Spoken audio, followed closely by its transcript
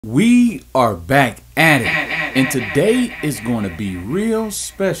We are back at it, and today is going to be real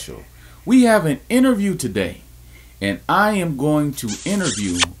special. We have an interview today, and I am going to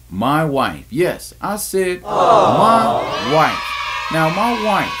interview my wife. Yes, I said my wife. Now, my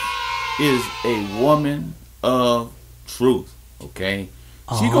wife is a woman of truth, okay?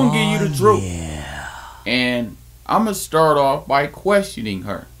 She gonna give you the truth. Yeah. And I'm gonna start off by questioning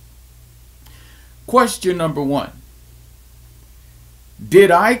her. Question number one.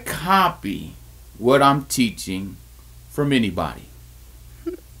 Did I copy what I'm teaching from anybody?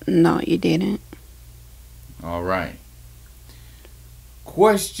 No, you didn't. All right.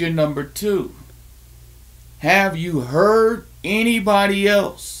 Question number two. Have you heard anybody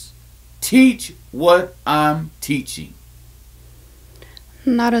else teach what I'm teaching?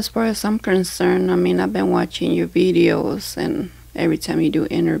 Not as far as I'm concerned. I mean, I've been watching your videos, and every time you do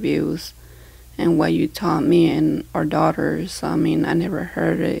interviews, and what you taught me and our daughters, I mean, I never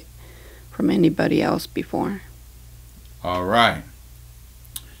heard it from anybody else before. All right.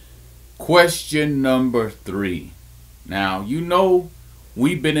 Question number three. Now, you know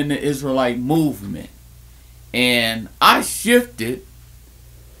we've been in the Israelite movement, and I shifted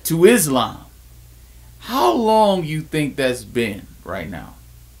to Islam. How long you think that's been right now?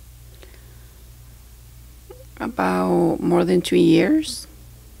 About more than 2 years.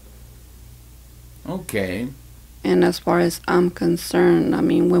 Okay. And as far as I'm concerned, I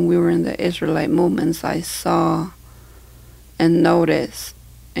mean, when we were in the Israelite movements, I saw and noticed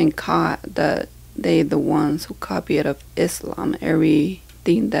and caught that they the ones who copy it of Islam.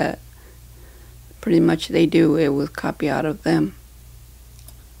 Everything that pretty much they do, it was copy out of them.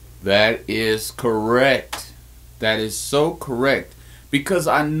 That is correct. That is so correct. Because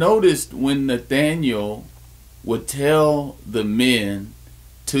I noticed when Nathaniel would tell the men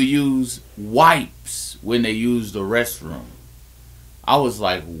to use wipes when they use the restroom, I was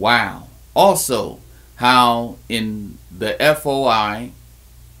like, wow. Also, how in the FOI,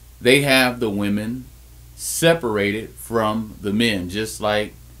 they have the women separated from the men, just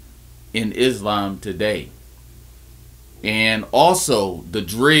like in Islam today. And also the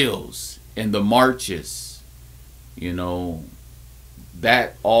drills and the marches, you know,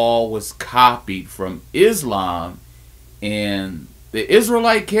 that all was copied from Islam. And the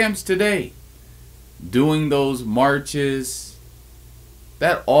Israelite camps today, doing those marches,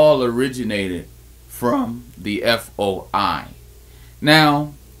 that all originated from the FOI.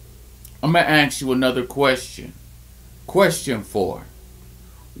 Now, I'm going to ask you another question. Question 4.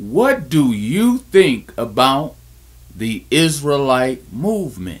 What do you think about the Israelite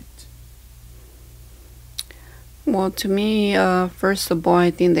movement? Well, to me, first of all,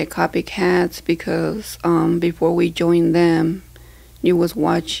 I think they're copycats because before we joined them, you was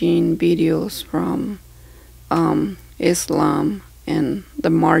watching videos from Islam and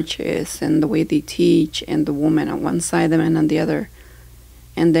the marches and the way they teach and the woman on one side, the men on the other.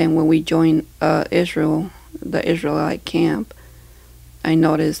 And then when we joined Israel, the Israelite camp, I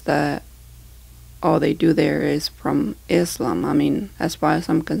noticed that all they do there is from Islam. I mean, as far as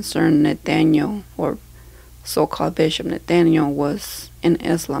I'm concerned, Nathaniel, or so-called Bishop Nathaniel, was in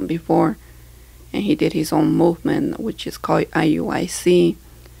Islam before, and he did his own movement, which is called IUIC.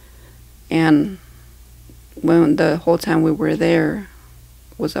 And when the whole time we were there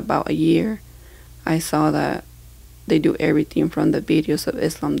was about a year, I saw that they do everything from the videos of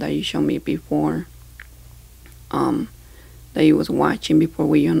Islam that you showed me before, that you was watching before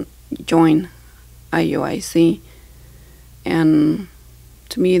we joined IUIC. And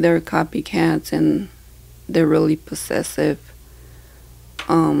to me, they're copycats, and they're really possessive.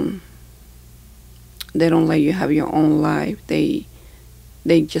 They don't let you have your own life. They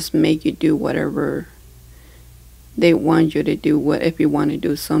just make you do whatever they want you to do. What if you want to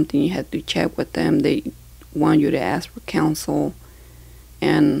do something, you have to check with them. They want you to ask for counsel.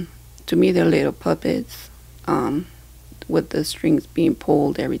 And to me, they're little puppets, with the strings being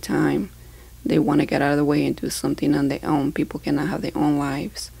pulled every time they want to get out of the way and do something on their own. People cannot have their own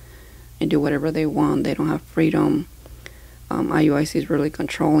lives and do whatever they want. They don't have freedom. IUIC is really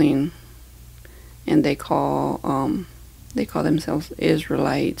controlling, and they call themselves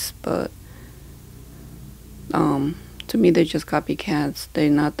Israelites, but to me, they're just copycats. They're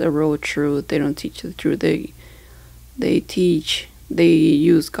not the real truth. They don't teach the truth. They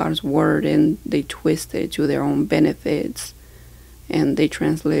use God's word and they twist it to their own benefits, and they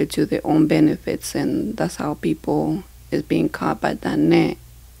translate it to their own benefits, and that's how people is being caught by that net.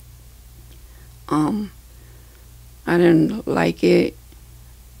 I didn't like it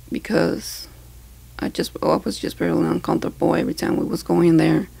because I was just really uncomfortable every time we was going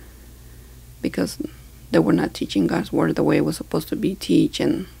there, because they were not teaching God's word the way it was supposed to be teach,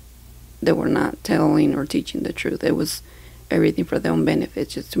 and they were not telling or teaching the truth. It was everything for their own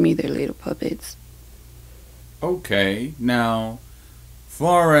benefits. Just to me, they're little puppets. Okay, now,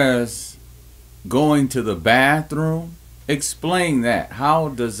 far as going to the bathroom, explain that. How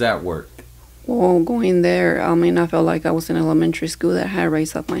does that work? Well, going there, I mean, I felt like I was in elementary school that I had to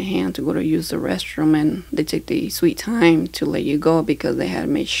raise up my hand to go to use the restroom, and they took the sweet time to let you go because they had to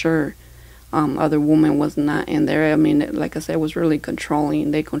make sure other woman was not in there. I mean, like I said, it was really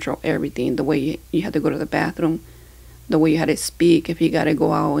controlling. They control everything. The way you had to go to the bathroom, the way you had to speak. If you got to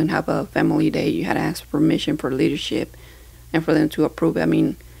go out and have a family day, you had to ask permission for leadership and for them to approve it. I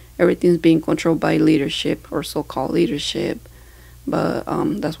mean, everything's being controlled by leadership or so-called leadership. But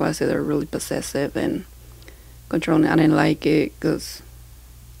that's why I say they're really possessive and controlling. I didn't like it because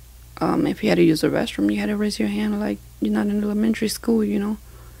if you had to use the restroom, you had to raise your hand like you're not in elementary school, you know.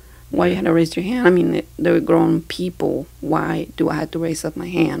 Why you had to raise your hand? I mean, they were grown people. Why do I have to raise up my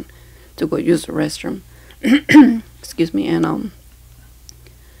hand to go use the restroom? Excuse me. And I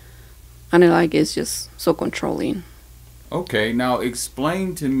didn't like it. It's just so controlling. Okay, now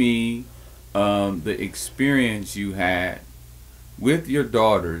explain to me the experience you had with your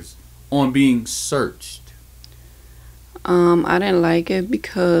daughters on being searched. I didn't like it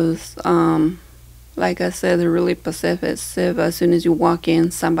because, like I said, they're really possessive. As soon as you walk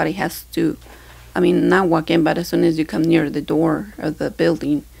in, somebody has to, I mean, not walk in, but as soon as you come near the door of the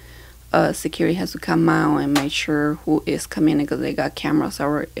building, security has to come out and make sure who is coming in because they got cameras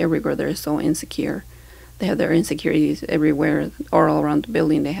everywhere. They're so insecure. They have their insecurities everywhere, all around the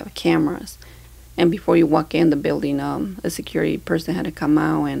building. They have cameras. And before you walk in the building, a security person had to come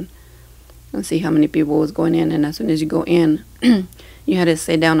out and see how many people was going in. And as soon as you go in, you had to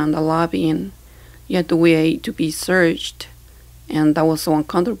sit down on the lobby and you had to wait to be searched. And that was so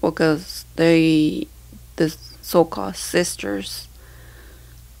uncomfortable because the so-called sisters,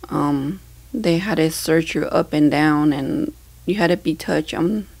 they had to search you up and down, and you had to be touched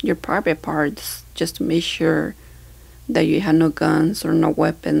on your private parts just to make sure that you had no guns or no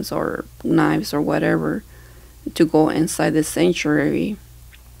weapons or knives or whatever to go inside the sanctuary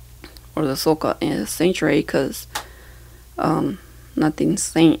or the so-called sanctuary, because nothing's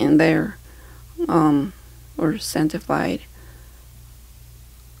saint in there or sanctified.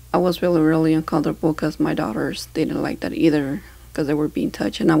 I was really, really uncomfortable because my daughters didn't like that either because they were being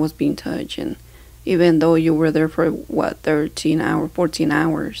touched and I was being touched. And even though you were there for, 14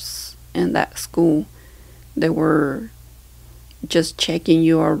 hours in that school, they were just checking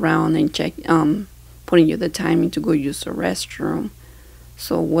you around and putting you the timing to go use the restroom.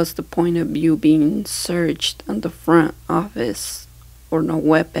 So what's the point of you being searched on the front office or no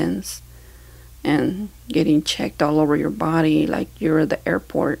weapons and getting checked all over your body like you're at the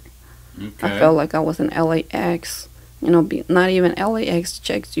airport? Okay. I felt like I was in LAX. You know, not even LAX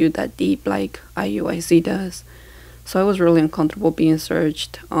checks you that deep like IUIC does. So I was really uncomfortable being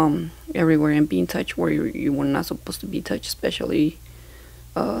searched everywhere and being touched where you were not supposed to be touched, especially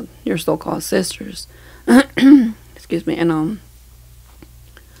your so-called sisters. Excuse me. And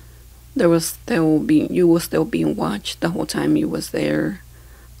you were still being watched the whole time you was there.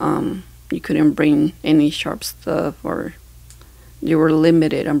 You couldn't bring any sharp stuff, or you were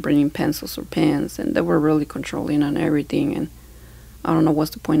limited on bringing pencils or pens, and they were really controlling on everything. And I don't know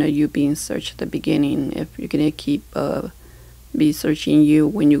what's the point of you being searched at the beginning if you're gonna keep be searching you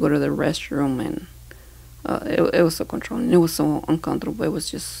when you go to the restroom. And it was so controlling. It was so uncomfortable. It was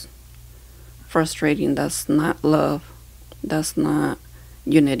just frustrating. That's not love. That's not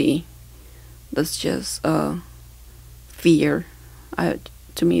unity. That's just fear.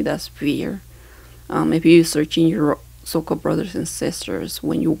 To me, that's fear. If you're searching your so-called brothers and sisters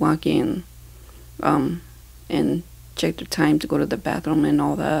when you walk in and check the time to go to the bathroom and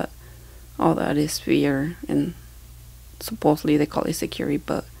all that is fear, and supposedly they call it security.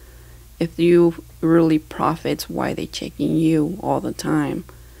 But if you really profits, why they checking you all the time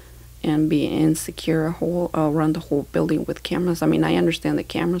and being insecure around the whole building with cameras? I mean, I understand the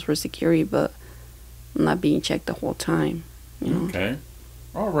cameras for security, but not being checked the whole time, you know? Okay.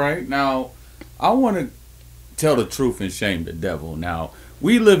 All right. Now, I want to tell the truth and shame the devil. Now,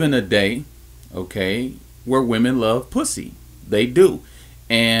 we live in a day, okay, where women love pussy. They do.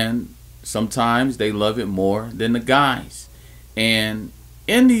 And sometimes they love it more than the guys. And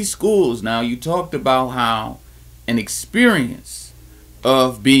in these schools, now, you talked about how an experience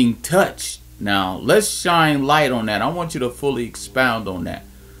of being touched. Now, let's shine light on that. I want you to fully expound on that.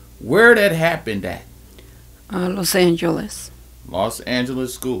 Where that happened at? Los Angeles. Los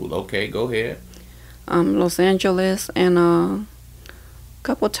Angeles school. Okay, go ahead. Los Angeles, and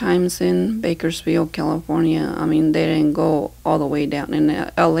couple times in Bakersfield, California. I mean, they didn't go all the way down in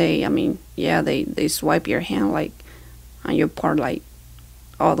LA. I mean, yeah, they swipe your hand like on your part, like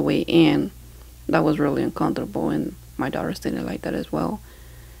all the way in. That was really uncomfortable, and my daughters didn't like that as well.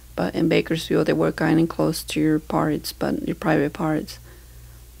 But in Bakersfield, they were kind of close to your parts, but your private parts.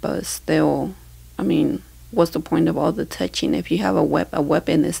 But still, I mean, what's the point of all the touching if you have a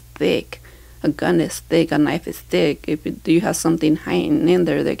weapon is thick, a gun is thick, a knife is thick. If you have something hiding in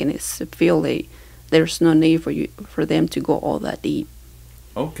there, they're gonna feel it. There's no need for them to go all that deep.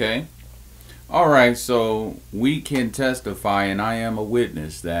 Okay. All right. So we can testify, and I am a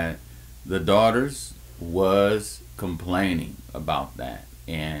witness that the daughters was complaining about that,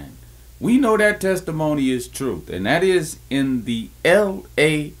 and we know that testimony is truth, and that is in the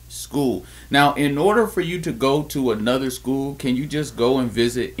LA school. Now, in order for you to go to another school, can you just go and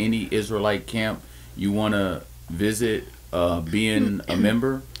visit any Israelite camp you want to visit, being a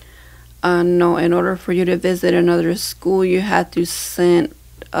member? No, in order for you to visit another school, you had to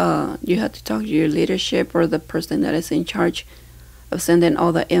you had to talk to your leadership or the person that is in charge of sending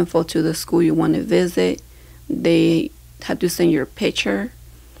all the info to the school you want to visit. They had to send your picture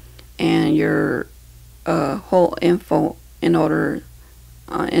and your whole info in order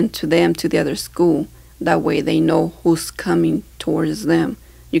into them to the other school. That way they know who's coming towards them.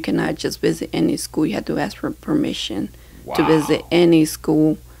 You cannot just visit any school. You have to ask for permission to visit any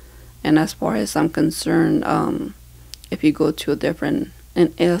school. And as far as I'm concerned, if you go to a different,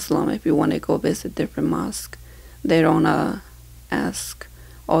 in Islam, if you want to go visit different mosques, they don't ask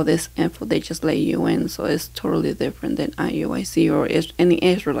all this info. They just let you in. So it's totally different than IUIC or any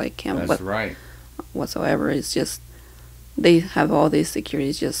Israelite camp. That's right. Whatsoever. It's just they have all these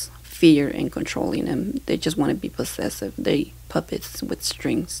securities, just fear and controlling them. They just want to be possessive. They puppets with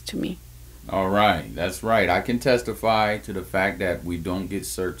strings to me. All right, that's right. I can testify to the fact that we don't get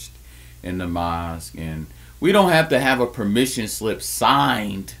searched in the mosque, and we don't have to have a permission slip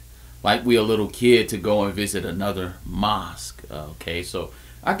signed like we a little kid to go and visit another mosque. Okay, so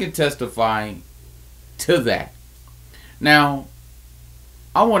I can testify to that. Now,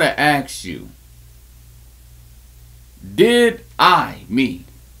 I want to ask you, did I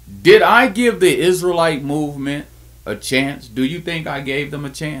give the Israelite movement a chance? Do you think I gave them a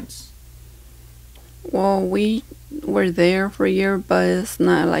chance? Well, we were there for a year, but it's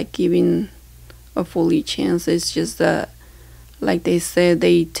not like giving a fully chance. It's just that, like they said,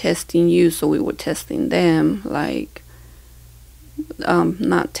 they testing you, so we were testing them. Like,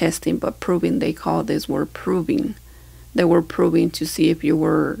 not testing, but proving. They call this word proving. They were proving to see if you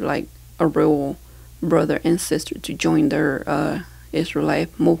were like a real brother and sister to join their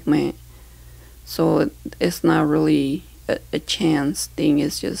Israelite movement. So it's not really a chance thing.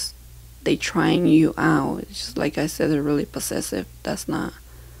 It's just they trying you out. It's just like I said, they're really possessive. That's not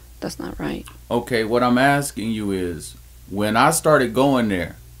right. Okay, what I'm asking you is, when I started going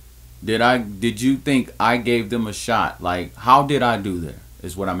there, did you think I gave them a shot? Like, how did I do there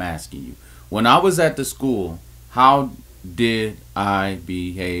is what I'm asking you. When I was at the school, how did I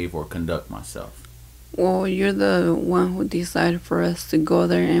behave or conduct myself? Well, you're the one who decided for us to go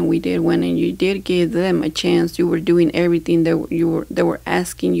there, and we did win, and you did give them a chance. You were doing everything that they were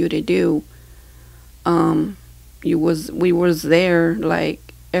asking you to do. We was there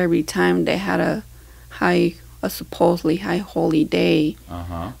like every time they had a supposedly high holy day.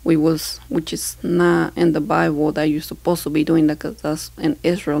 Which is not in the Bible that you're supposed to be doing that, because that's in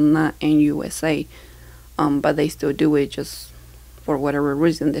Israel, not in USA. But they still do it just for whatever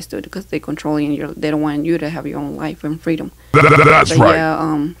reason. They still do, because they're controlling you. They don't want you to have your own life and freedom. That's right.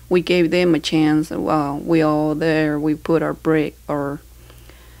 Yeah, we gave them a chance. We all there. We put our brick or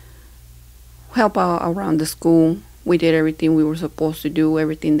help out around the school. We did everything we were supposed to do.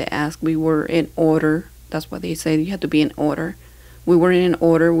 Everything they asked. We were in order. That's what they say. You have to be in order. We were in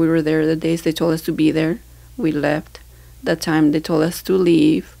order. We were there the days they told us to be there. We left the time they told us to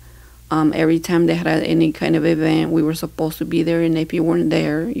leave. Every time they had any kind of event, we were supposed to be there, and if you weren't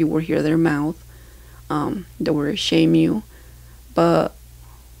there, you would hear their mouth. They would shame you. But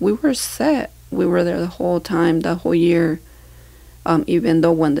we were set. We were there the whole time, the whole year. Even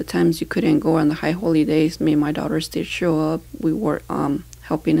though when the times you couldn't go on the high holy days, me and my daughters did show up. We were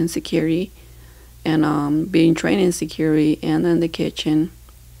helping in security and being trained in security and in the kitchen.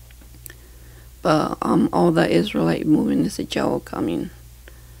 But all the Israelite movement is a joke. I mean,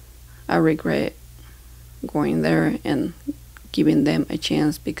 I regret going there and giving them a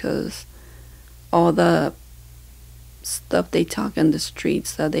chance, because all the stuff they talk in the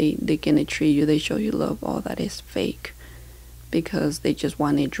streets that they can treat you, they show you love, all that is fake, because they just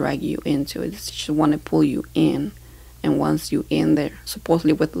want to drag you into it. They just want to pull you in And once you in there,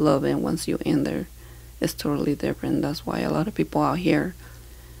 supposedly with love, and once you in there, it's totally different. That's why a lot of people out here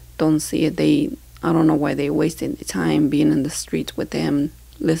don't see it. I don't know why they wasted the time being in the streets with them,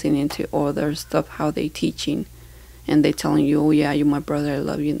 listening to all their stuff, how they teaching, and they telling you, oh yeah, you're my brother, I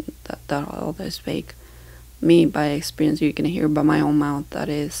love you. That all that's fake. Me, by experience, you can hear by my own mouth that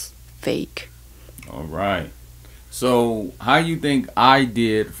is fake. All right. So how you think I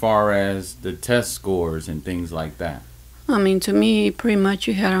did far as the test scores and things like that? I mean, to me, pretty much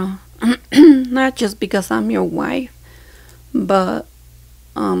you had not just because I'm your wife, but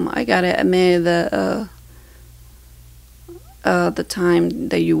I gotta admit that the time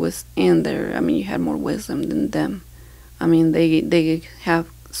that you was in there, I mean, you had more wisdom than them. I mean, they have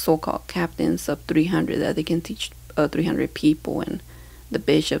so-called captains of 300 that they can teach 300 people, and the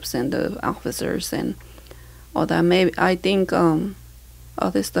bishops and the officers and all that. Maybe I think all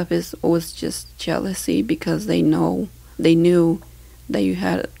this stuff was just jealousy, because they knew that you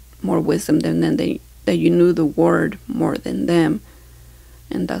had more wisdom than them. That you knew the word more than them.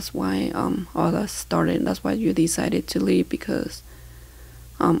 And that's why all that started. That's why you decided to leave, because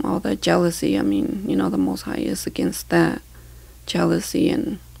all that jealousy, I mean, you know, the Most High is against that jealousy.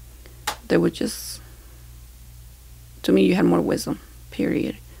 And they would just, to me, you had more wisdom,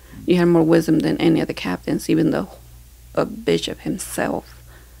 period. You had more wisdom than any of the captains, even the bishop himself.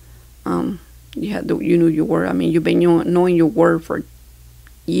 You knew your word. I mean, you've been knowing your word for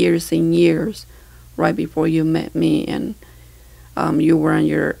years and years, right before you met me. And you were on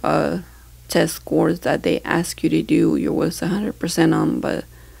your test scores that they asked you to do. You was 100% on, but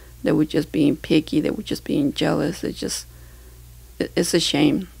they were just being picky. They were just being jealous. It's a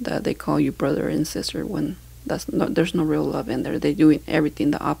shame that they call you brother and sister when there's no real love in there. They're doing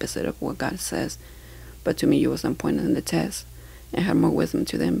everything the opposite of what God says. But to me, you was on point in the test and had more wisdom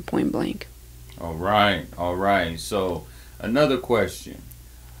to them, point blank. All right, all right. So another question.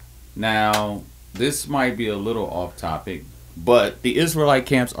 Now, this might be a little off topic, but the Israelite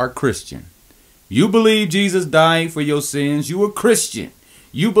camps are Christian. You believe Jesus died for your sins, you a Christian.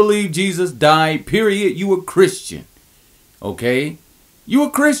 You believe Jesus died, period, you a Christian. Okay? You a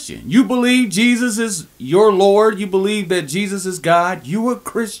Christian. You believe Jesus is your Lord. You believe that Jesus is God. You a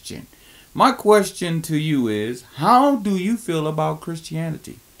Christian. My question to you is, how do you feel about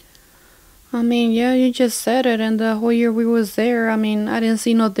Christianity? I mean, yeah, you just said it, and the whole year we was there, I mean, I didn't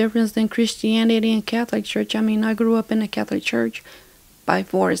see no difference in Christianity and Catholic Church. I mean, I grew up in a Catholic church by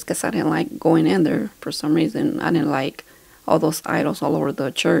force because I didn't like going in there for some reason. I didn't like all those idols all over the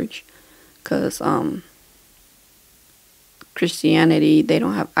church, because Christianity, they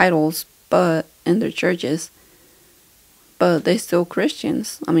don't have idols but in their churches, but they still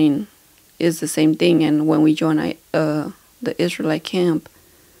Christians. I mean, it's the same thing. And when we joined the Israelite camp,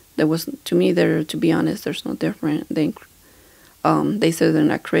 there was, to me, to be honest, there's no different. They say they're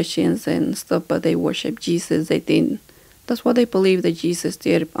not Christians and stuff, but they worship Jesus. They think that's what they believe, that Jesus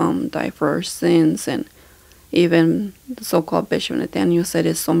did die for our sins. And even the so-called Bishop Nathaniel said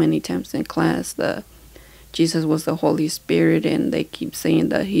it so many times in class that Jesus was the Holy Spirit, and they keep saying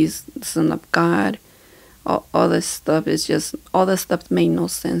that he's the Son of God. All this stuff is just, all that stuff made no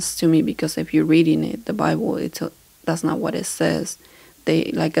sense to me, because if you're reading it, the Bible, that's not what it says.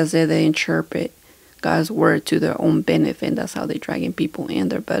 They, like I said, they interpret God's word to their own benefit. That's how they're dragging people in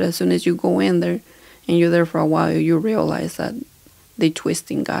there. But as soon as you go in there and you're there for a while, you realize that they're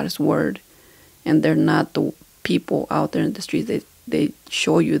twisting God's word, and they're not the people out there in the streets. They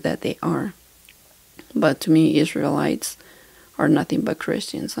show you that they are. But to me, Israelites are nothing but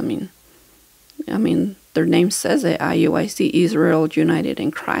Christians. I mean, their name says it, IUIC, Israel United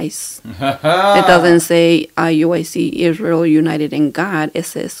in Christ. It doesn't say IUIC, Israel United in God. It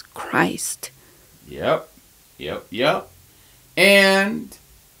says Christ. Yep. And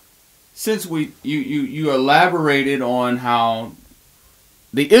since you elaborated on how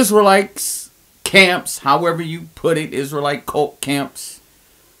the Israelites camps, however you put it, Israelite cult camps,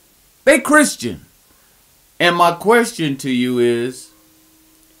 they Christian. And my question to you is,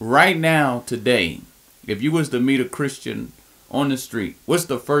 right now, today, if you was to meet a Christian on the street, what's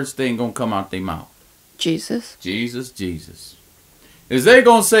the first thing gonna come out their mouth? Jesus. Jesus, Jesus. Is they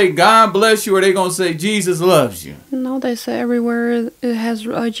gonna say God bless you, or they gonna say Jesus loves you? No, they say everywhere it has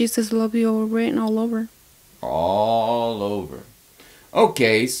Jesus loves you written all over. All over.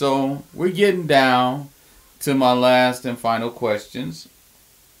 Okay, so we're getting down to my last and final questions.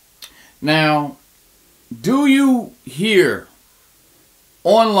 Now, do you hear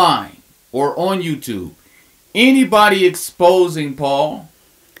online or on YouTube anybody exposing Paul?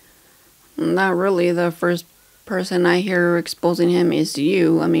 Not really. The first person I hear exposing him is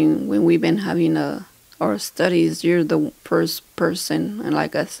you. I mean, when we've been having a or studies, you're the first person. And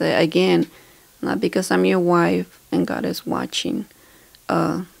like I said again, not because I'm your wife and God is watching,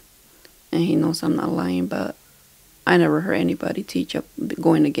 and He knows I'm not lying, but I never heard anybody teach up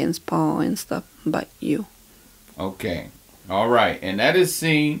going against Paul and stuff but you. Okay. All right. And that is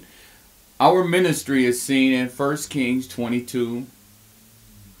seen, our ministry is seen in 1 Kings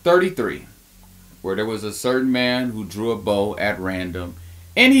 22:33, where there was a certain man who drew a bow at random,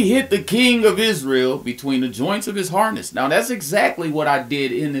 and he hit the king of Israel between the joints of his harness. Now, that's exactly what I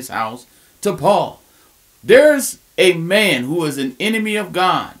did in this house to Paul. There's a man who is an enemy of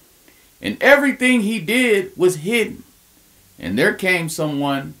God, and everything he did was hidden. And there came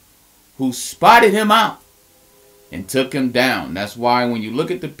someone who spotted him out and took him down. That's why when you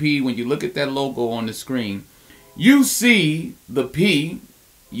look at the P, when you look at that logo on the screen, you see the P,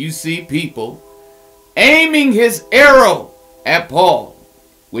 you see people aiming his arrow at Paul,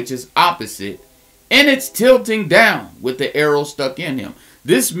 which is opposite, and it's tilting down with the arrow stuck in him.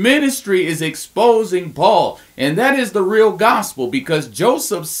 This ministry is exposing Paul, and that is the real gospel, because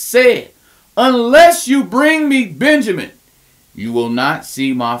Joseph said, unless you bring me Benjamin, you will not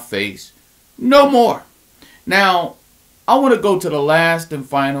see my face no more. Now, I want to go to the last and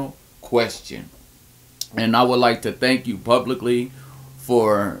final question. And I would like to thank you publicly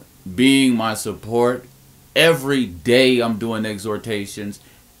for being my support. Every day I'm doing exhortations.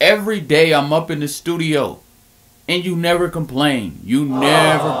 Every day I'm up in the studio. And you never complain. You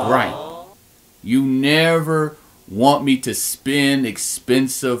never gripe. You never want me to spend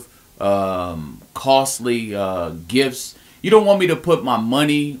expensive, costly gifts. You don't want me to put my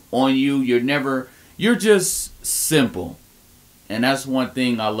money on you. You're just simple. And that's one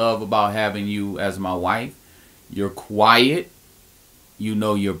thing I love about having you as my wife. You're quiet. You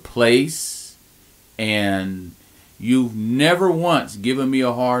know your place. And you've never once given me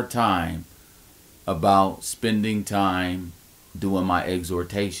a hard time about spending time doing my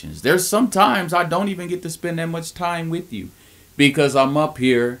exhortations. There's sometimes I don't even get to spend that much time with you because I'm up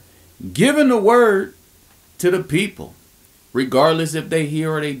here giving the word to the people. Regardless if they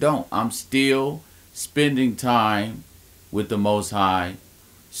hear or they don't, I'm still spending time with the Most High,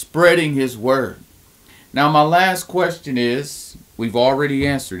 spreading His word. Now, my last question is, we've already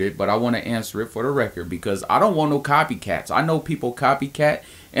answered it, but I want to answer it for the record because I don't want no copycats. I know people copycat,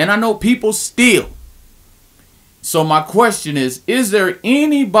 and I know people steal. So my question is there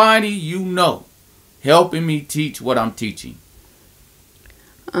anybody you know helping me teach what I'm teaching?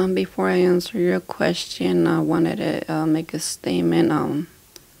 Before I answer your question, I wanted to make a statement.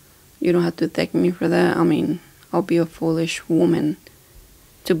 You don't have to thank me for that. I mean, I'll be a foolish woman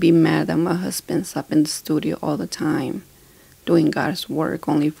to be mad that my husband's up in the studio all the time doing God's work.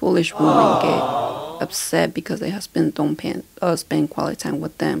 Only foolish women get upset because their husbands don't spend quality time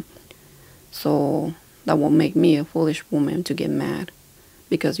with them. So that won't make me a foolish woman to get mad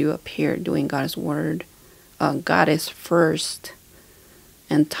because you up here doing God's word. God is first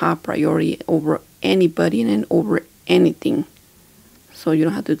and top priority over anybody and over anything. So you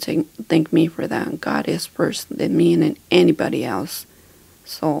don't have to thank me for that. God is first than me and then anybody else.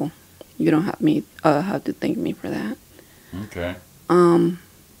 So you don't have to thank me for that. Okay.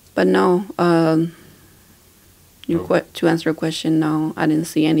 But no, to answer your question, no, I didn't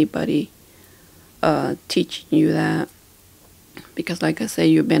see anybody teaching you that. Because like I said,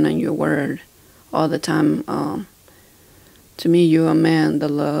 you've been on your word all the time. To me, you're a man that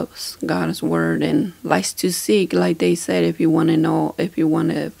loves God's word and likes to seek. Like they said, if you want to know, if you want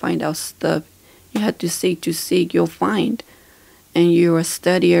to find out stuff, you have to seek, you'll find. And you're a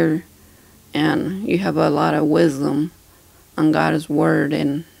studier and you have a lot of wisdom on God's word.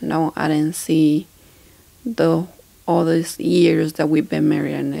 And no, I didn't see all these years that we've been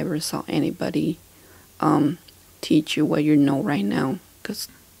married, I never saw anybody teach you what you know right now because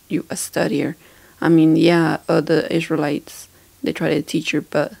you're a studier. I mean, yeah, the Israelites, they try to teach you,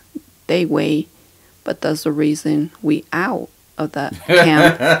 but they way. But that's the reason we out of that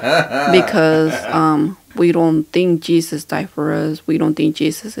camp because we don't think Jesus died for us. We don't think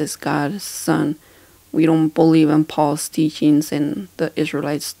Jesus is God's son. We don't believe in Paul's teachings, and the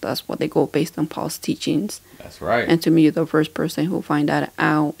Israelites, that's what they go based on Paul's teachings. That's right. And to me, you're the first person who find that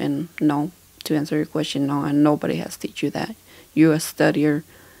out. And no, to answer your question, no, and nobody has teach you that. You're a studier,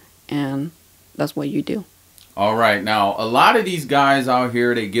 and that's what you do. All right. Now, a lot of these guys out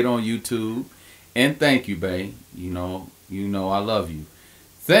here, they get on YouTube, and thank you, babe. You know I love you.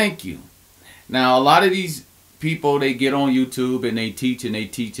 Thank you. Now, a lot of these people, they get on YouTube and they teach and they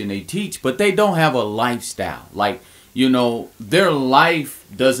teach and they teach, but they don't have a lifestyle. Like, their life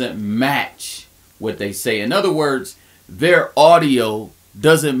doesn't match what they say. In other words, their audio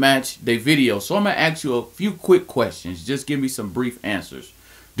doesn't match their video. So I'm going to ask you a few quick questions. Just give me some brief answers.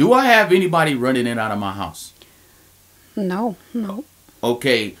 Do I have anybody running in and out of my house? No, no.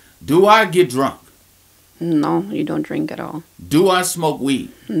 Okay. Do I get drunk? No, you don't drink at all. Do I smoke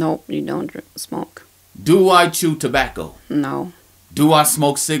weed? No, you don't smoke. Do I chew tobacco? No. Do I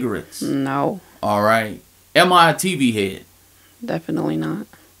smoke cigarettes? No. All right. Am I a TV head? Definitely not.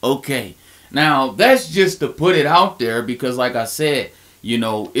 Okay. Now, that's just to put it out there because, like I said, you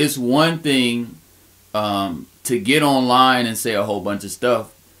know, it's one thing to get online and say a whole bunch of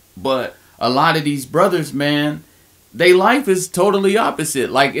stuff. But a lot of these brothers, man, their life is totally opposite.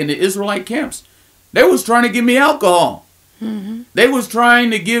 Like in the Israelite camps, they was trying to give me alcohol. Mm-hmm. They was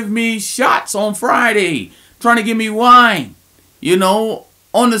trying to give me shots on Friday, trying to give me wine, you know,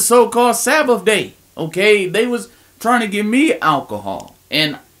 on the so-called Sabbath day. Okay, they was trying to give me alcohol.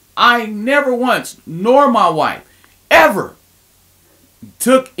 And I never once, nor my wife, ever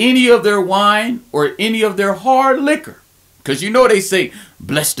took any of their wine or any of their hard liquor. Because you know they say,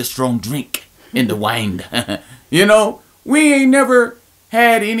 bless the strong drink in the wine. You know, we ain't never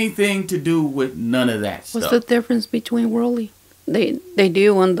had anything to do with none of that stuff. What's the difference between worldly? They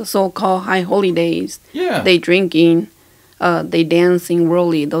do on the so-called high holy days. Yeah. They drinking, they dancing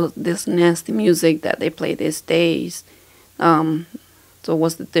worldly. This nasty music that they play these days. So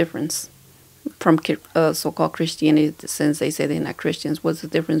what's the difference from so-called Christianity, since they say they're not Christians? What's the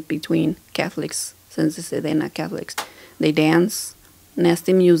difference between Catholics, since they say they're not Catholics? They dance,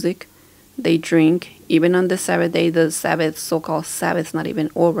 nasty music, they drink. Even on the Sabbath day, the Sabbath, so-called Sabbath's not even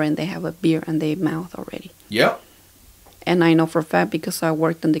over, and they have a beer in their mouth already. Yep. And I know for a fact because I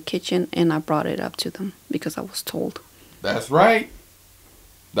worked in the kitchen and I brought it up to them because I was told. That's right.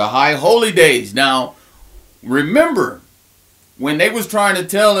 The high holy days. Now, remember, when they was trying to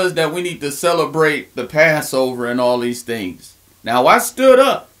tell us that we need to celebrate the Passover and all these things. Now, I stood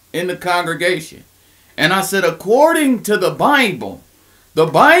up in the congregation and I said, according to the Bible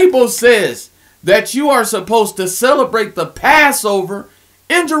says that you are supposed to celebrate the Passover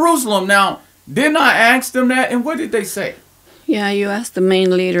in Jerusalem. Now, didn't I ask them that? And what did they say? Yeah, you asked the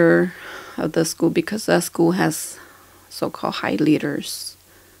main leader of the school because that school has so-called high leaders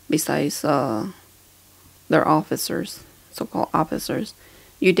besides their officers, so-called officers.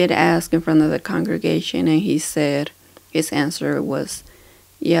 You did ask in front of the congregation, and he said his answer was,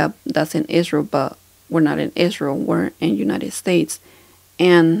 yeah, that's in Israel, but we're not in Israel. We're in United States.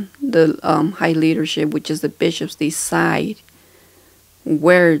 And the high leadership, which is the bishops, decide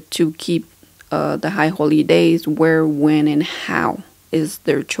where to keep the high holy days, where, when, and how is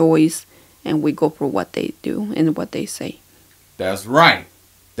their choice, and we go for what they do and what they say. That's right.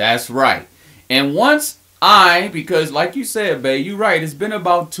 That's right. And once because like you said, babe, you're right, it's been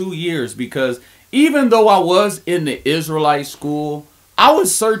about 2 years, because even though I was in the Israelite school, I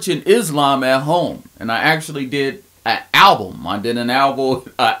was searching Islam at home, and I actually did an album. I did an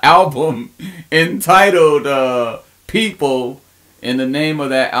album entitled People. And the name of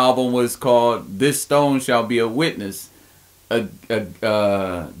that album was called This Stone Shall Be a Witness.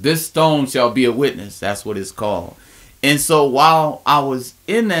 This Stone Shall Be a Witness. That's what it's called. And so while I was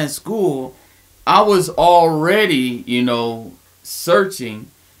in that school, I was already, you know, searching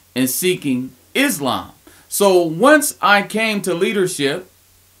and seeking Islam. So once I came to leadership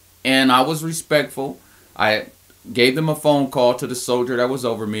and I was respectful, I gave them a phone call to the soldier that was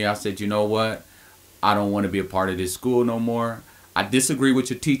over me. I said, you know what? I don't want to be a part of this school no more. I disagree with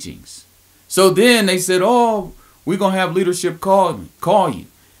your teachings. So then they said, oh, we're going to have leadership call you.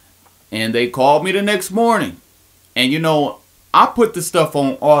 And they called me the next morning. And, you know, I put the stuff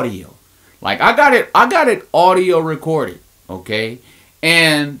on audio. Like, I got it audio recorded, okay?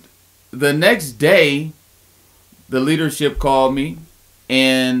 And the next day, the leadership called me.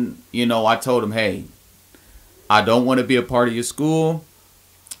 And, you know, I told them, hey, I don't want to be a part of your school.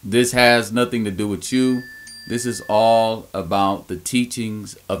 This has nothing to do with you. This is all about the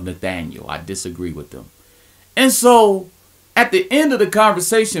teachings of Nathaniel. I disagree with them. And so at the end of the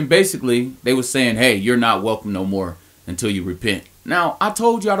conversation, basically, they were saying, hey, you're not welcome no more until you repent. Now, I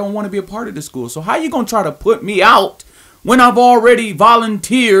told you I don't want to be a part of the school. So how you going to try to put me out when I've already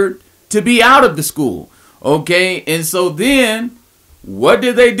volunteered to be out of the school? Okay. And so then what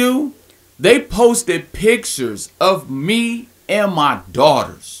did they do? They posted pictures of me and my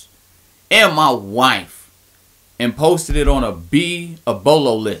daughters and my wife, and posted it on a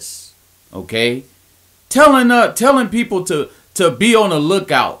bolo list, okay? Telling people to be on the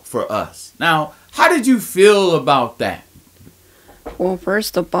lookout for us. Now, how did you feel about that? Well,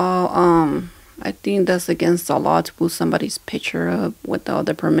 first of all, I think that's against the law to put somebody's picture up without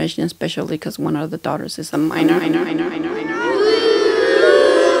their permission, especially because one of the daughters is a minor.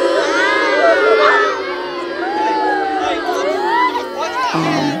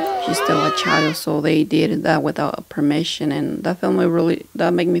 she's still a child, so they did that without permission, and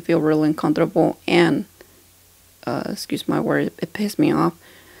that made me feel really uncomfortable, and excuse my word, it pissed me off,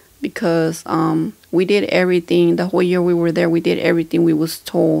 because we did everything the whole year we were there. We did everything we was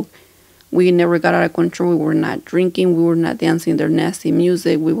told. We never got out of control. We were not drinking. We were not dancing their nasty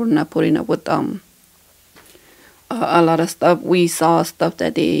music. We were not putting up with a lot of stuff. We saw stuff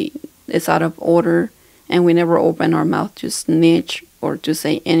that it's out of order, and we never opened our mouth to snitch or to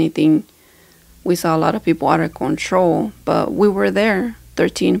say anything. We saw a lot of people out of control, but we were there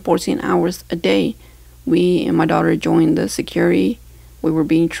 13, 14 hours a day. We and my daughter joined the sicarii. We were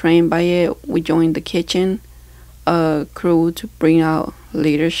being trained by it. We joined the kitchen crew to bring out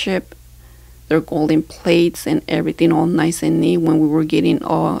leadership, their golden plates and everything all nice and neat. When we were getting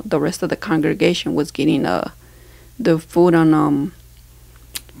the rest of the congregation was getting the food on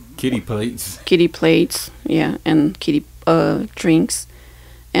kitty plates, yeah, and kitty drinks,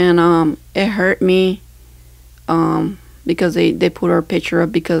 and it hurt me because they put our picture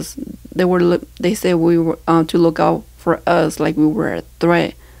up, because they said we were to look out for us like we were a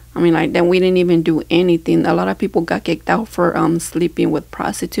threat. I mean, like, then we didn't even do anything. A lot of people got kicked out for sleeping with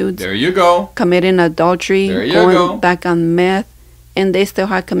prostitutes. There you go. Committing adultery. There you going go. back on meth, and they still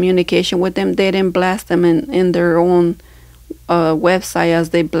had communication with them. They didn't blast them in their own website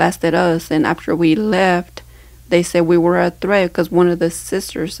as they blasted us. And after we left, they said we were a threat because one of the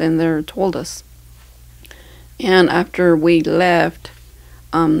sisters in there told us. And after we left,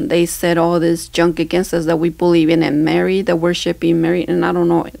 they said all this junk against us, that we believe in Mary, that worshiping Mary. And I don't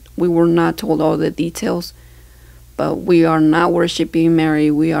know, we were not told all the details, but we are not worshiping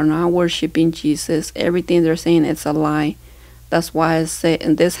Mary. We are not worshiping Jesus. Everything they're saying, it's a lie. That's why I say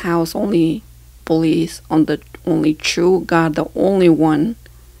in this house only believes on the only true God, the only one,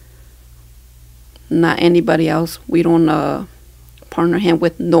 not anybody else. We don't partner him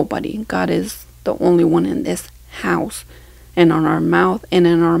with nobody. God is the only one in this house, and on our mouth and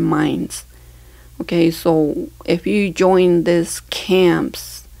in our minds. Okay, so if you join these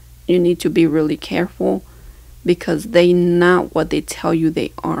camps, you need to be really careful, because they not what they tell you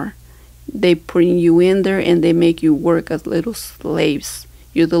they are. They bring you in there and they make you work as little slaves.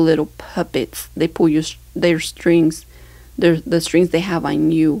 You're the little puppets. They pull their strings, the strings they have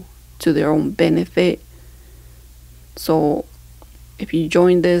on you, to their own benefit. So if you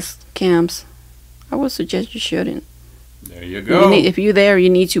join these camps, I would suggest you shouldn't. There you go. If you're there, you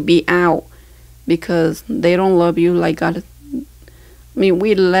need to be out, because they don't love you like God. I mean,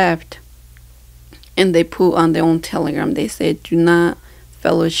 we left, and they put on their own Telegram, they said, do not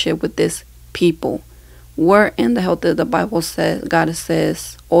fellowship with these people. Where in the hell did the Bible say, God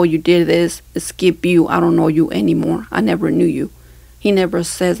says, oh, you did this, skip you, I don't know you anymore, I never knew you? He never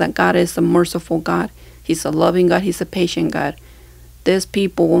says that. God is a merciful God. He's a loving God. He's a patient God. These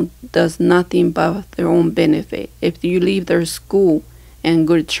people does nothing but their own benefit. If you leave their school in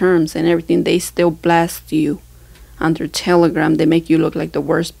good terms and everything, they still blast you on their Telegram. They make you look like the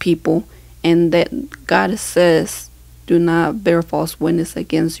worst people. And that God says, do not bear false witness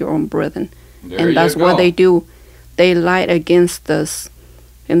against your own brethren. And that's what they do. They lie against us,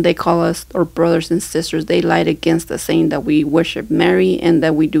 and they call us our brothers and sisters. They lied against us, saying that we worship Mary and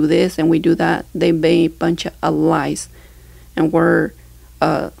that we do this and we do that. They made a bunch of lies. And we're,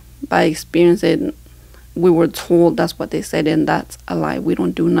 by experience, we were told that's what they said, and that's a lie. We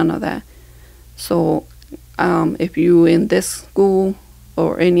don't do none of that. So if you in this school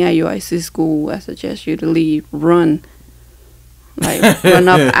or any IUIC school, I suggest you to leave, run. Like, run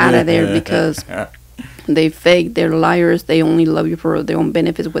up out of there, because they fake, they're liars. They only love you for their own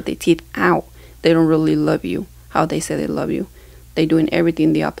benefits with their teeth out. They don't really love you how they say they love you. They doing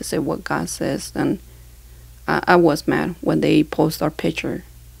everything the opposite of what God says. And I was mad when they post our picture,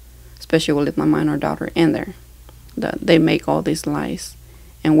 especially with my minor daughter in there, that they make all these lies.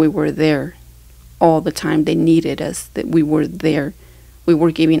 And we were there all the time. They needed us, that we were there. We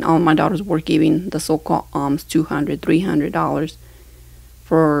were giving, all my daughters were giving the so-called alms, $200, $300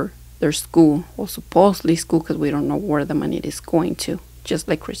 for their school, or supposedly school, because we don't know where the money is going to. Just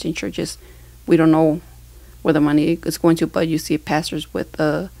like Christian churches, we don't know where the money is going to, but you see pastors with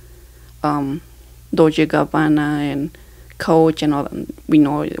the Doja Gabbana and Coach and all that. We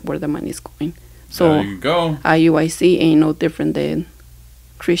know where the money is going. So there you go. IUIC ain't no different than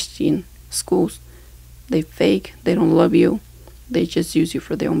Christian schools. They fake. They don't love you. They just use you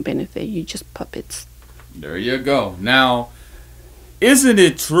for their own benefit. You just puppets. There you go. Now, isn't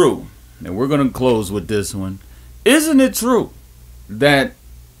it true, and we're going to close with this one, isn't it true that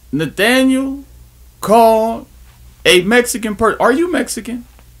Nathaniel called a Mexican person? Are you Mexican?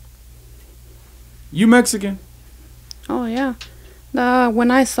 You Mexican? Oh, yeah.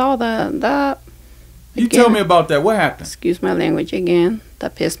 When I saw that You again, tell me about that. What happened? excuse my language again,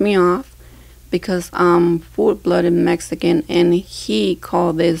 that pissed me off because I'm full-blooded Mexican, and he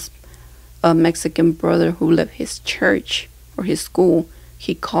called this a Mexican brother who left his church or his school.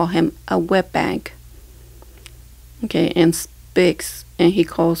 He called him a wetbag. Okay, and speaks, and he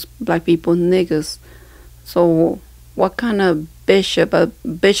calls black people niggas. So what kind of bishop? A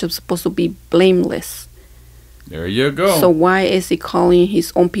bishop's supposed to be blameless. There you go. So why is he calling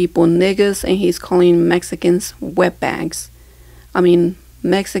his own people niggas and he's calling Mexicans wetbags? I mean,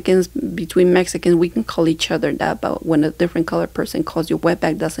 Mexicans, between Mexicans, we can call each other that, but when a different colored person calls you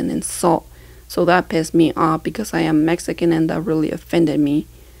wetbag, that's an insult. So that pissed me off because I am Mexican, and that really offended me,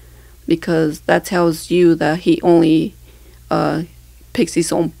 because that tells you that he only picks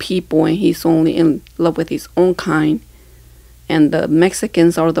his own people and he's only in love with his own kind. And the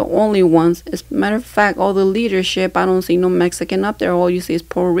Mexicans are the only ones. As a matter of fact, all the leadership, I don't see no Mexican up there. All you see is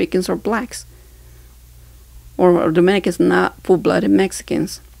Puerto Ricans or blacks. Or Dominicans, not full-blooded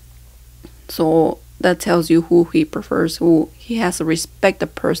Mexicans. So that tells you who he prefers, who he has to respect the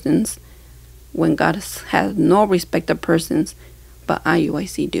persons, when God has no respect of persons, but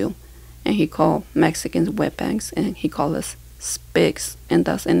IUIC do. And he called Mexicans wetbags, and he called us spigs, and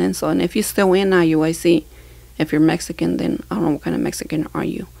that's an insult. And if you're still in IUIC, if you're Mexican, then I don't know what kind of Mexican are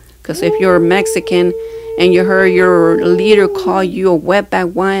you. Because if you're Mexican and you heard your leader call you a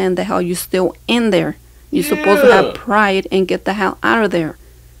wetbag, why in the hell are you still in there? You're supposed to have pride and get the hell out of there.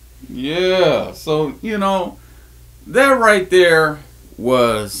 Yeah, so, you know, that right there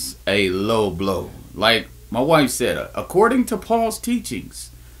was a low blow. Like my wife said, according to Paul's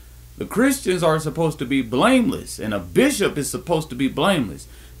teachings, the Christians are supposed to be blameless, and a bishop is supposed to be blameless.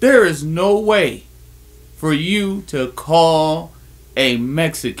 There is no way for you to call a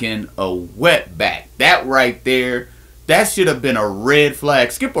Mexican a wetback. That right there, that should have been a red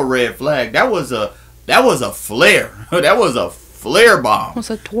flag. Skip a red flag. That was a flare. That was a flare bomb. It was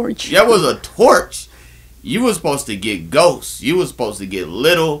a torch. That was a torch. You were supposed to get ghosts. You were supposed to get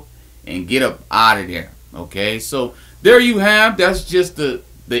little and get up out of there. Okay, so there you have. That's just the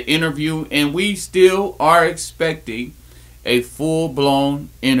interview, and we still are expecting a full-blown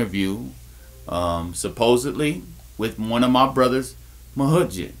interview, supposedly with one of my brothers,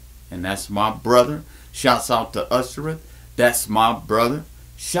 Mahudjin, and that's my brother. Shouts out to Ushereth. That's my brother.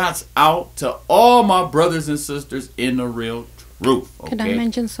 Shouts out to all my brothers and sisters in the real truth. Okay? Can I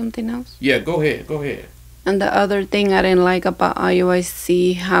mention something else? Yeah, go ahead. Go ahead. And the other thing I didn't like about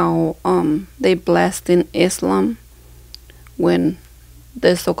IUIC, how they blessed in Islam when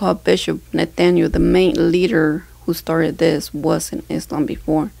the so-called Bishop Nathaniel, the main leader who started this, was in Islam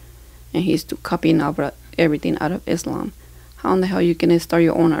before, and he's to copying everything out of Islam. How in the hell you can start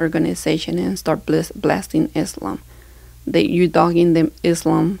your own organization and start blasting Islam? You dogging them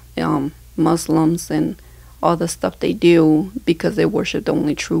Islam, Muslims, and all the stuff they do because they worship the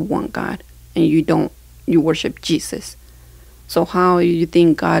only true one God, and you don't. You worship Jesus. So how you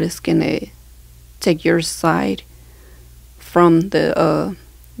think God is gonna take your side from the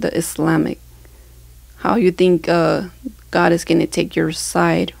Islamic? How you think God is gonna take your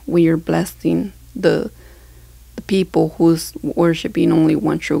side when you're blessing the people who's worshiping only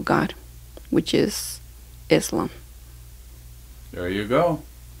one true God, which is Islam? There you go.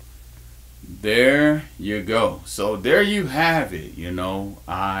 There you go. So there you have it. You know,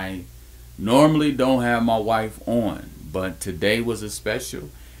 I normally don't have my wife on, but today was a special,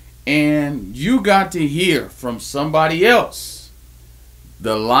 and you got to hear from somebody else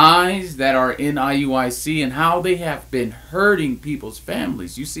the lies that are in IUIC and how they have been hurting people's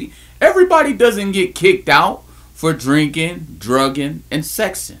families. You see, everybody doesn't get kicked out for drinking, drugging, and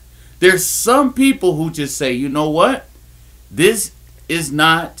sexing. There's some people who just say, you know what, this is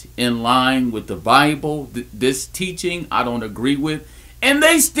not in line with the Bible. This teaching I don't agree with. And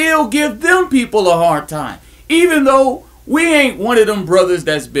they still give them people a hard time. Even though we ain't one of them brothers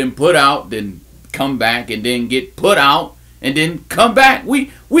that's been put out, then come back, and then get put out, and then come back.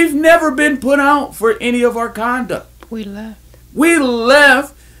 We've never been put out for any of our conduct. We left. We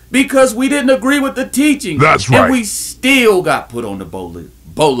left because we didn't agree with the teaching. That's right. And we still got put on the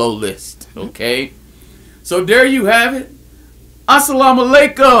BOLO list. Okay? So there you have it. Assalamu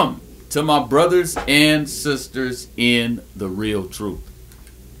alaikum to my brothers and sisters in the real truth.